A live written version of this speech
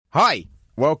Hi,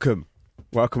 welcome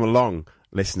along,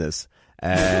 listeners.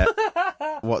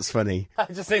 What's funny? I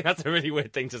just think that's a really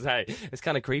weird thing to say. It's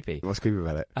kind of creepy. What's creepy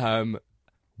about it?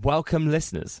 Welcome,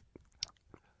 listeners.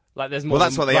 Like there's more. Well,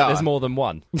 that's what they are. There's more than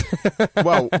one.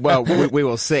 well, we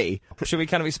will see. Should we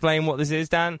kind of explain what this is,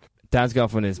 Dan? Dan's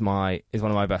girlfriend is one of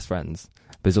my best friends,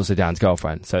 but it's also Dan's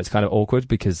girlfriend. So it's kind of awkward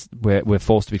because we're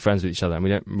forced to be friends with each other, and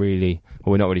we're not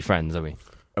really friends, are we?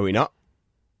 Are we not?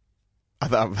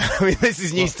 I mean, this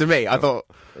is news to me. I thought.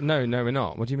 No, we're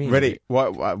not. What do you mean? Really?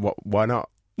 Why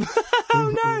not?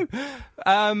 Oh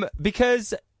no.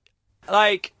 Because,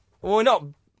 we're not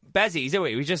bezies, are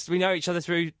we? We know each other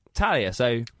through Talia.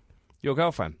 So, your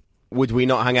girlfriend. Would we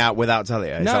not hang out without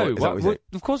Talia? No.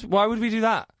 Of course. Why would we do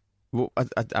that? Well, I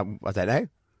don't know.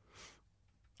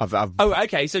 Oh,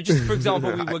 okay. So, just for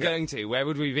example, we were going to. Where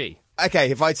would we be?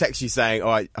 Okay, if I text you saying, "All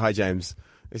right, hi James,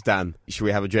 it's Dan. Should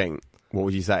we have a drink?" What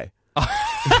would you say?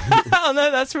 Oh no,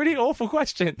 that's a really awful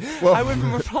question. Well, I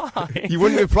wouldn't reply. You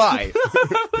wouldn't reply.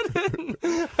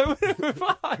 I wouldn't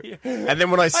reply. And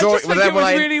then when I saw it, it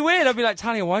was really weird. I'd be like,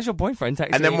 Talia, why is your boyfriend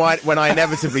texting me? And then when I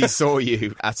inevitably saw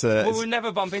you at a, well, we'd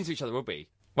never bump into each other, would we?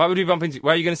 Why would we bump into?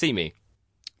 Where are you going to see me?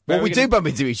 Well, we do bump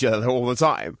into each other all the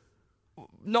time.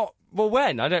 Not. Well,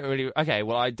 when? I don't really... Okay,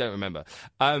 well, I don't remember.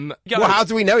 Well, how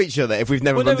do we know each other if we've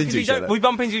never bumped into each other? We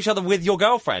bump into each other with your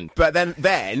girlfriend. But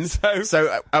then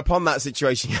so upon that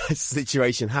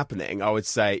situation happening, I would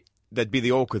say there'd be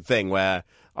the awkward thing where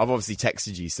I've obviously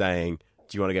texted you saying,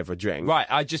 do you want to go for a drink? Right,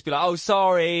 I'd just be like, oh,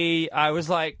 sorry, I was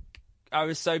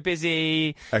so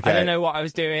busy, okay. I don't know what I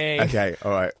was doing. Okay,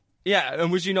 all right. Yeah,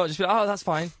 and would you not just be like, oh, that's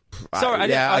fine?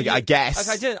 Sorry, I guess.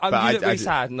 I didn't. You look really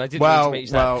sad, and I didn't want to make you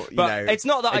sad. Well, but it's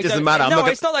not that it I doesn't don't. Matter. No,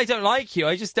 it's not that I don't like you.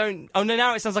 I just don't. Oh no,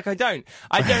 now it sounds like I don't.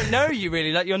 I don't know you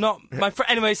really. Like you're not my friend.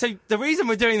 Anyway, so the reason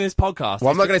we're doing this podcast. Well,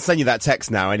 I'm not going to send you that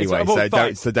text now anyway.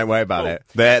 So don't worry about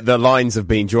it. The lines have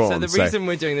been drawn. So the reason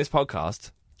we're doing this podcast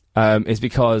is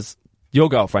because your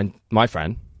girlfriend, my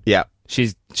friend. Yeah.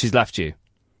 She's left you.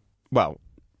 Well.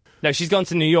 No, she's gone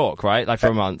to New York, right? Like for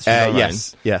a month.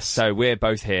 Yes. So we're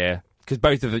both here because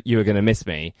both of you are going to miss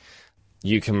me.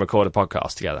 You can record a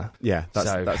podcast together. Yeah,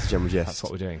 that's the general gist. That's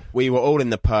what we're doing. We were all in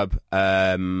the pub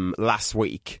last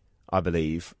week, I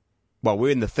believe. Well, we're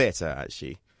in the theatre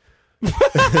actually.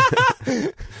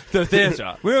 The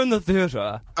theatre. We're in the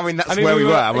theatre. I mean, that's where we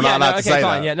were. We're not allowed to say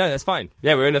fine. that. Yeah, no, that's fine.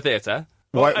 Yeah, we're in the theatre.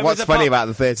 What's funny about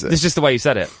the theatre? It's just the way you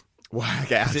said it. Well,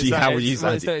 okay, how would you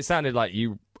say it? It sounded like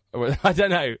you. I don't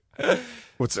know.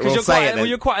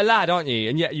 You're quite a lad, aren't you?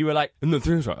 And yet you were like, in the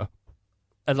theatre.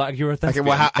 And like, you're a thespian. Okay,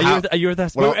 well, are you a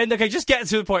thespian? Well, okay, just get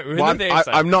to the point. We're in the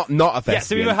theatre. I'm not a thespian. Yeah,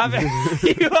 so we were having...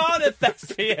 You are a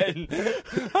thespian.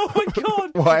 Oh my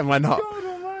God. Why am I not? God,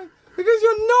 oh my... Because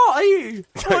you're not, are you?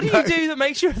 What do you do that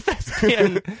makes you a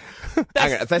thespian?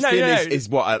 Hang on, a thespian is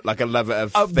what, like a lover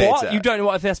of theatre? What? You don't know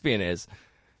what a thespian is?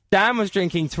 Dan was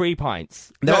drinking 3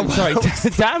 pints. No, sorry.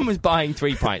 Dan was buying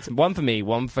 3 pints. One for me,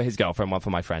 one for his girlfriend, one for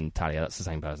my friend Talia, that's the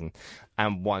same person,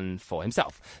 and one for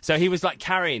himself. So he was like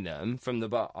carrying them from the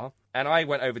bar, and I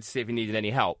went over to see if he needed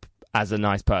any help, as a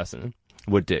nice person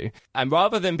would do. And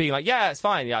rather than being like, yeah, it's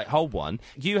fine, like, hold one,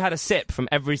 you had a sip from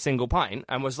every single pint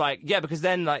and was like, yeah, because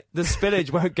then like the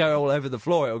spillage won't go all over the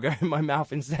floor, it'll go in my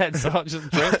mouth instead, so I'll just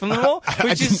drink from the floor,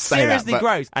 which is seriously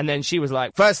gross. And then she was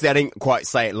like... Firstly, I didn't quite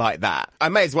say it like that. I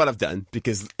may as well have done,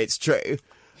 because it's true.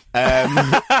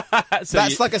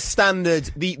 That's like a standard...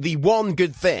 The one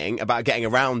good thing about getting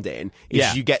around in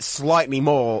is you get slightly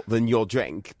more than your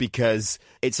drink, because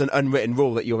it's an unwritten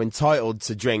rule that you're entitled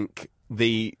to drink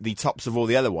the tops of all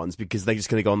the other ones, because they're just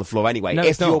going to go on the floor anyway. No,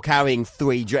 if you're carrying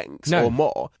 3 drinks or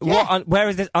more. Yeah. Where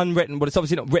is this unwritten? Well, it's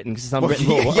obviously not written because it's unwritten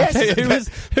rule. Yes.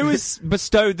 Who has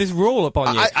bestowed this rule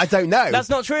upon you? I don't know. That's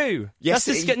not true. Yes,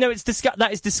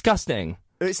 that is disgusting.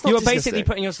 It's not you are disgusting. Basically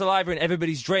putting your saliva in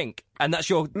everybody's drink, and that's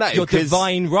your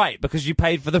divine right because you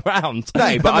paid for the round.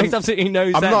 No, but that makes absolutely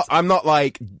no sense. I'm not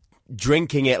like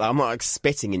drinking it, like I'm not like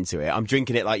spitting into it. I'm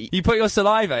drinking it like you put your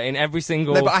saliva in every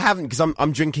single. No, but I haven't, because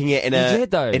I'm drinking it in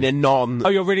a non. Oh,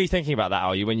 you're really thinking about that,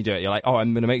 are you? When you do it, you're like, oh,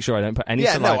 I'm going to make sure I don't put any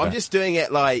saliva. No, I'm just doing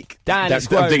it like Dan. It's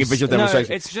gross. I'm doing a visual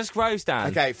demonstration. No, it's just gross, Dan.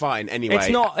 Okay, fine. Anyway,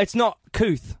 it's not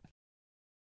couth.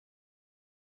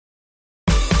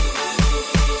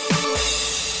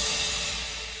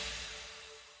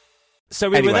 So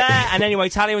we were there, and anyway,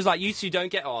 Talia was like, you two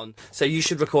don't get on, so you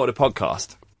should record a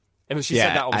podcast. And she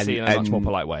said that obviously in a much more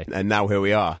polite way. And now here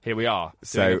we are. Here we are,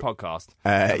 doing a podcast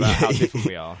about how different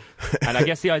we are. And I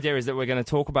guess the idea is that we're going to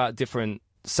talk about different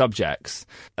subjects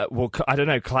will, I don't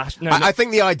know, clash. No, I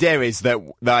think the idea is that,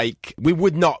 like, we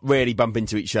would not really bump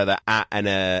into each other at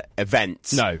an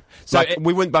event. No. So like,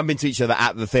 we wouldn't bump into each other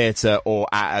at the theatre or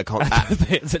at a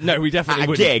concert. No, we definitely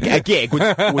wouldn't. A gig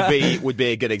would be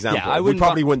a good example. Yeah, we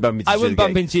probably wouldn't bump into each other. I wouldn't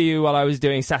bump into you while I was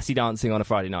doing sassy dancing on a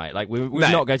Friday night. Like, we would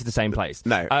not go to the same place.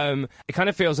 No. It kind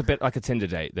of feels a bit like a Tinder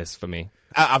date, this, for me.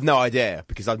 I've no idea,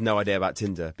 because I've no idea about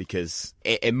Tinder, because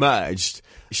it emerged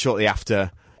shortly after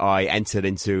I entered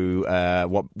into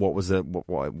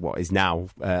what is now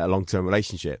a long-term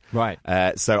relationship. Right.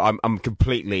 So I'm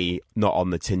completely not on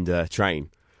the Tinder train.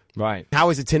 Right.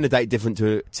 How is a Tinder date different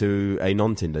to a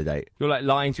non-Tinder date? You're like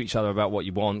lying to each other about what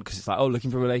you want, because it's like, oh,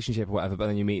 looking for a relationship or whatever, but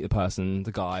then you meet the person,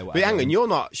 the guy, whatever. But hang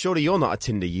on, surely you're not a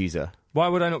Tinder user. Why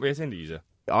would I not be a Tinder user?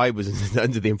 I was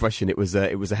under the impression it was a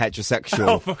heterosexual.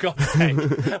 Oh, for God's sake!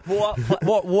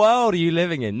 What world are you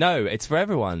living in? No, it's for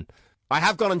everyone. I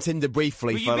have gone on Tinder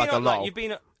briefly for like a lol.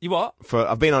 You what?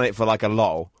 I've been on it for like a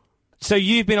lol. So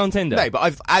you've been on Tinder? No,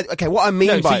 but okay. What I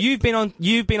mean by so you've been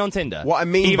on Tinder. What I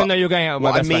mean, even though you're going out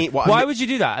with my best friend. Why would you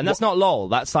do that? And that's not lol.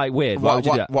 That's like weird. Why would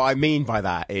you do that? What I mean by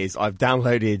that is I've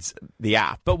downloaded the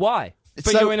app. But why? But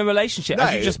So- you're in a relationship. No,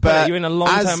 As you just but put it, you're in a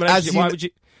long-term relationship. Why would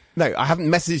you? No, I haven't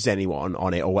messaged anyone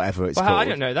on it or whatever it's Well, called. I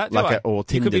don't know that. Do like I? or You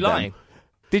Tinder. could be lying.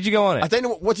 Did you go on it? I don't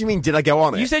know. What do you mean? Did I go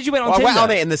on it? You said you went on Well, Tinder. I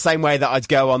went on it in the same way that I'd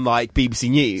go on like BBC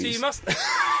News. So you must.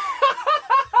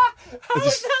 How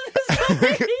is that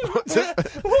what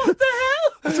the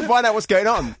hell? To find out what's going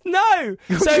on. No.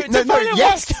 So to find out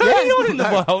what's going on in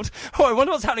the world. Oh, I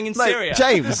wonder what's happening in Syria.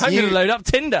 James, I'm going to load up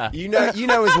Tinder. You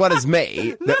know as well as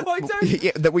me that, I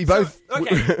don't. that we both.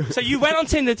 Okay, so you went on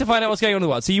Tinder to find out what's going on in the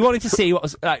world. So you wanted to see what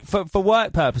was like for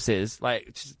work purposes,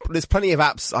 like. There's plenty of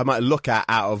apps I might look at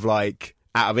out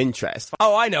of interest.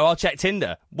 Oh, I know. I'll check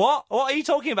Tinder. What? What are you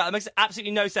talking about? That makes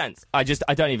absolutely no sense. I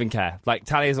don't even care. Like,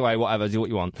 tally us away, whatever, do what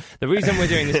you want. The reason we're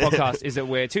doing this podcast is that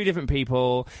we're two different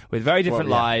people with very different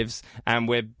lives, and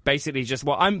we're basically just,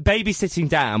 I'm babysitting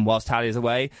Dan whilst Tally is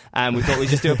away, and we thought we'd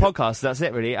just do a podcast. So that's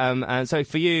it, really. And so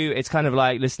for you, it's kind of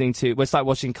like listening to, it's like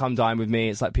watching Come Dine With Me.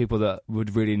 It's like people that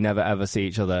would really never, ever see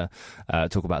each other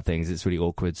talk about things. It's really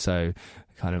awkward, so...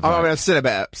 Kind of, I mean, I'm still a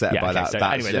bit upset by that. So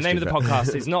anyway, the name of the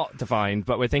podcast is not defined,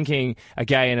 but we're thinking a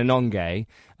gay and a non-gay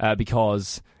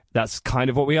because that's kind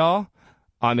of what we are.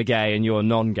 I'm a gay and you're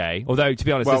non-gay. Although, to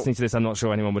be honest, listening to this, I'm not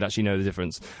sure anyone would actually know the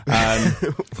difference.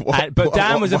 But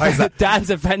Dan's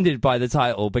offended by the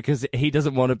title because he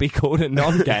doesn't want to be called a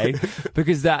non-gay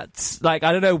because that's like,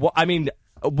 I don't know what, I mean,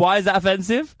 why is that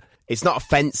offensive? It's not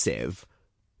offensive,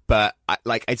 but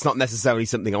it's not necessarily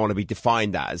something I want to be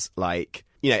defined as. Like,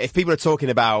 you know, if people are talking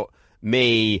about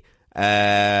me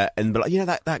and like, you know,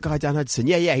 that guy Dan Hudson,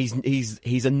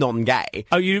 he's a non-gay.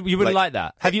 Oh, you wouldn't like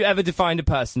that? Have you ever defined a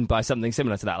person by something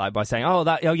similar to that, like by saying,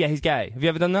 he's gay? Have you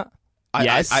ever done that?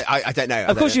 Yes. I don't know.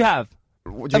 Of course you have.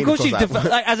 What do you of course,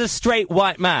 like, as a straight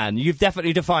white man, you've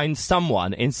definitely defined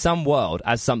someone in some world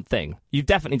as something. You've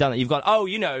definitely done that. You've gone,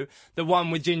 the one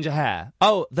with ginger hair.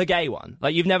 Oh, the gay one.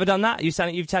 Like, you've never done that? You're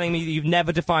telling me that you've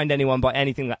never defined anyone by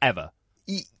anything ever?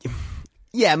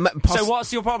 Yeah. So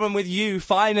what's your problem with you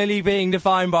finally being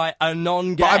defined by a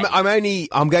non-gay? But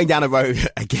I'm going down a road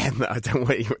again that I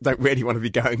don't really want to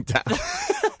be going down.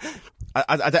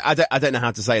 I don't know how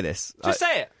to say this. Just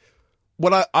say it.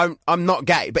 Well, I'm not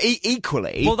gay, but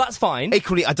equally... Well, that's fine.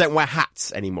 Equally, I don't wear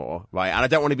hats anymore, right? And I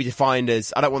don't want to be defined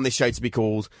as... I don't want this show to be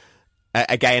called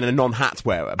a gay and a non-hat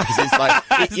wearer, because it's like...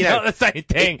 it's not the same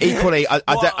thing. Equally,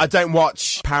 I don't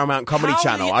watch Paramount Comedy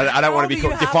Channel. I don't want to be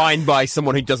defined by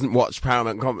someone who doesn't watch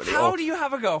Paramount Comedy. How do you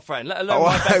have a girlfriend, let alone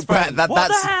my best friend? What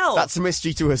the hell? That's a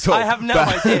mystery to us all. I have no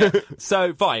idea.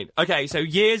 So, fine. Okay, so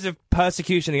years of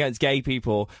persecution against gay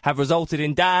people have resulted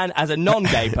in Dan, as a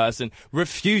non-gay person,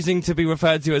 refusing to be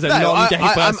referred to as a non-gay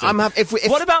person.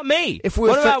 What about me? Do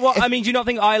you not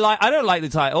think I don't like the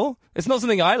title. It's not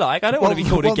something I like. I don't want to be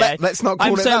called a gay. Let's not call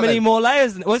I'm it so that, many then. more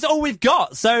layers. Well, it's all we've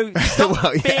got. So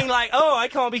stop yeah. being like, I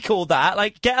can't be called that.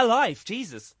 Like, get a life.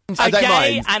 Jesus. I A don't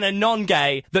gay mind. and a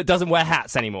non-gay that doesn't wear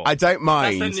hats anymore. I don't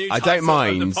mind. That's the new I don't title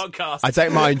mind. of the podcast. I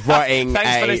don't mind writing.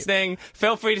 Thanks for listening.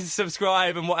 Feel free to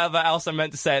subscribe and whatever else I'm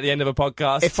meant to say at the end of a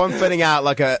podcast. If I'm filling out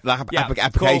like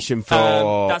application cool.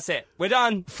 for, that's it. We're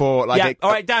done. For like,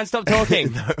 all right, Dan, stop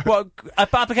talking. What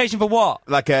application for what?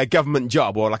 Like a government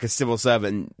job or like a civil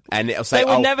servant, and it'll say They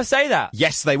would never say that.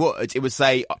 Yes, they would. It would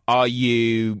say, "Are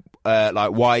you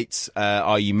like white?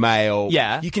 Are you male?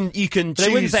 Yeah. You can choose.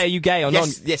 They wouldn't say, are you gay or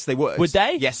yes, not? Yes, they would. Would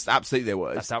they? Yes, absolutely they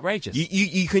would. That's outrageous.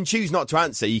 You can choose not to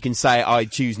answer. You can say, I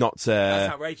choose not to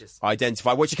That's outrageous.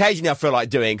 identify, which occasionally I feel like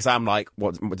doing because I'm like,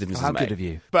 what difference does it How make? good of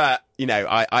you. But, you know,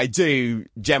 I do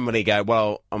generally go,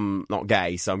 well, I'm not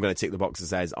gay, so I'm going to tick the box that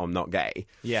says I'm not gay.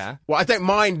 Yeah. Well, I don't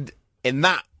mind in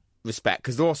that respect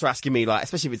because they're also asking me, like,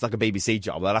 especially if it's like a BBC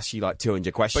job, they'll ask you like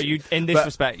 200 questions. But you, in this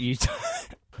respect, you...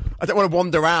 I don't want to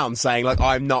wander around saying, like,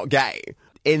 I'm not gay.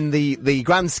 In the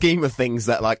grand scheme of things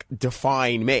that, like,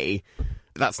 define me,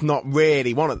 that's not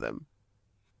really one of them.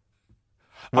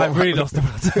 I really lost the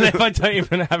plot if I don't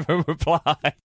even have a reply.